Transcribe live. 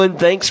And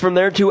thanks from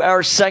there to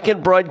our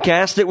second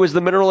broadcast. It was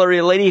the Mineral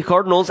Area Lady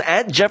Cardinals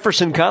at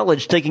Jefferson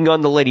College taking on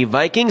the Lady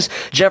Vikings.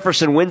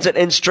 Jefferson wins it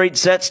in straight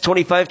sets,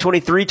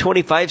 25-23,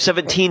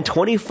 25-17,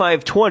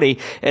 25-20,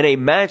 in a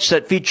match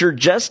that featured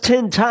just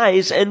 10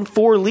 ties and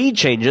 4 lead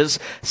changes.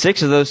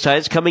 6 of those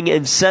ties coming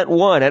in set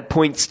 1 at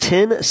points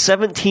 10,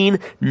 17,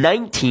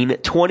 19,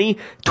 20,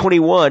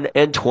 21,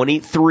 and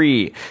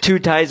 23. 2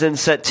 ties in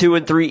set 2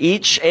 and 3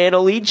 each, and a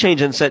lead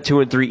change in set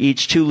 2 and 3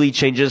 each. 2 lead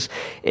changes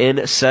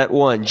in set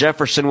 1.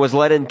 Jefferson was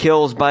led in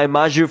kills by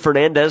Maju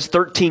Fernandez,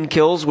 13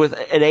 kills with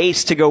an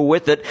ace to go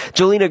with it.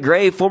 Jelena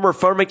Gray, former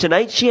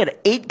Farmingtonite, she had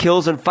 8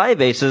 kills and 5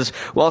 aces,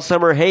 while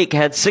Summer Hake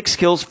had 6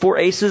 kills, 4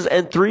 aces,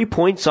 and 3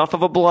 points off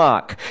of a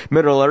block.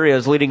 Mineral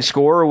Area's leading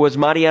scorer was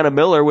Mariana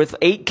Miller with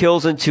 8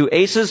 kills and 2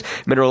 aces.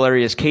 Mineral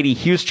Area's Katie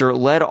Huster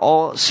led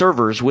all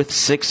servers with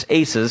 6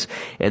 aces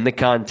in the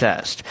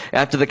contest.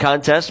 After the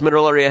contest,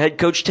 Mineral Area head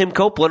coach Tim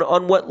Copeland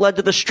on what led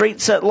to the straight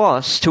set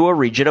loss to a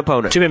region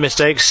opponent. Too many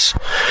mistakes.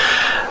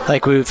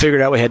 Like we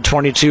figured out we had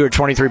 22 or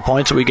 23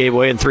 points that we gave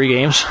away in 3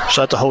 games.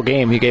 So that's the whole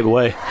game you gave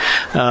away.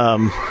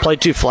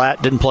 Played too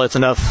flat, didn't play with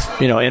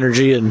enough,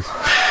 energy, and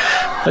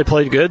they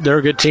played good. They're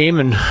a good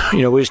team, and,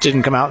 we just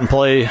didn't come out and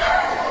play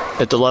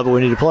at the level we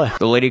need to play.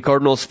 The Lady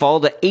Cardinals fall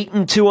to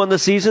 8-2 on the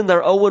season.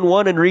 They're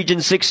 0-1 in Region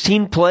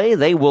 16 play.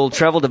 They will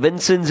travel to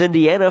Vincennes,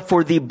 Indiana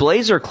for the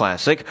Blazer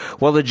Classic,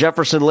 while the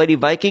Jefferson Lady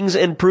Vikings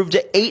improve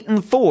to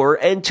 8-4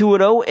 and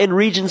 2-0 in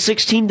Region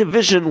 16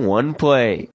 Division 1 play.